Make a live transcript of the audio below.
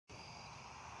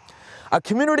A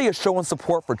community is showing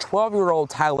support for 12-year-old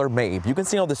Tyler Mabe. You can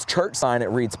see on this church sign it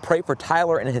reads, "Pray for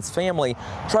Tyler and his family.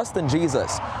 Trust in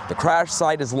Jesus." The crash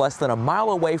site is less than a mile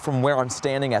away from where I'm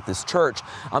standing at this church.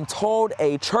 I'm told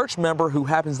a church member who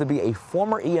happens to be a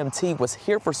former EMT was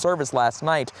here for service last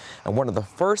night and one of the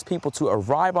first people to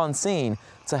arrive on scene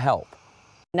to help.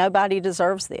 Nobody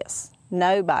deserves this.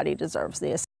 Nobody deserves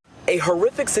this. A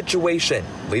horrific situation,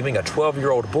 leaving a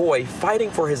 12-year-old boy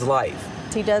fighting for his life.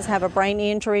 He does have a brain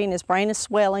injury and his brain is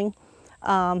swelling.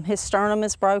 His sternum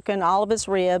is broken, all of his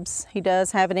ribs. He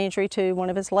does have an injury to one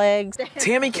of his legs.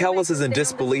 Tammy Kellis is in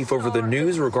disbelief over the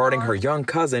news regarding her young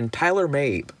cousin, Tyler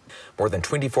Mabe. More than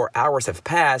 24 hours have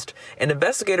passed, and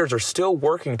investigators are still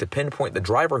working to pinpoint the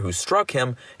driver who struck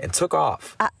him and took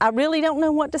off. I really don't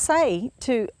know what to say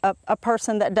to a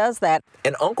person that does that.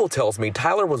 An uncle tells me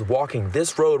Tyler was walking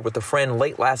this road with a friend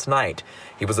late last night.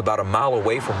 He was about a mile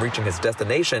away from reaching his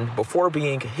destination before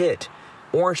being hit.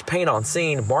 Orange paint on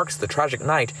scene marks the tragic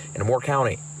night in Moore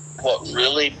County. What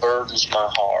really burdens my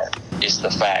heart is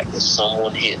the fact that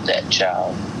someone hit that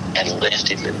child and left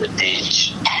him in the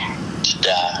ditch to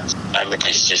die. I mean,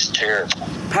 it's just terrible.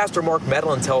 Pastor Mark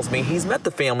Medlin tells me he's met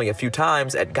the family a few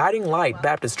times at Guiding Light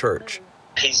Baptist Church.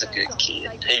 He's a good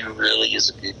kid. He really is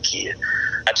a good kid.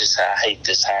 I hate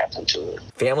this happened to him.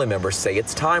 Family members say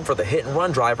it's time for the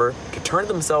hit-and-run driver to turn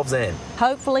themselves in.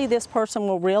 Hopefully this person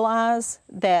will realize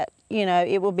that, you know,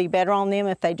 it will be better on them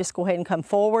if they just go ahead and come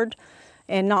forward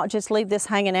and not just leave this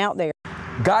hanging out there.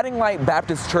 Guiding Light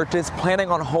Baptist Church is planning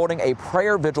on holding a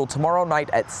prayer vigil tomorrow night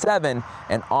at 7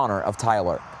 in honor of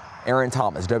Tyler. Aaron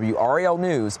Thomas, WRAL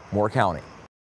News, Moore County.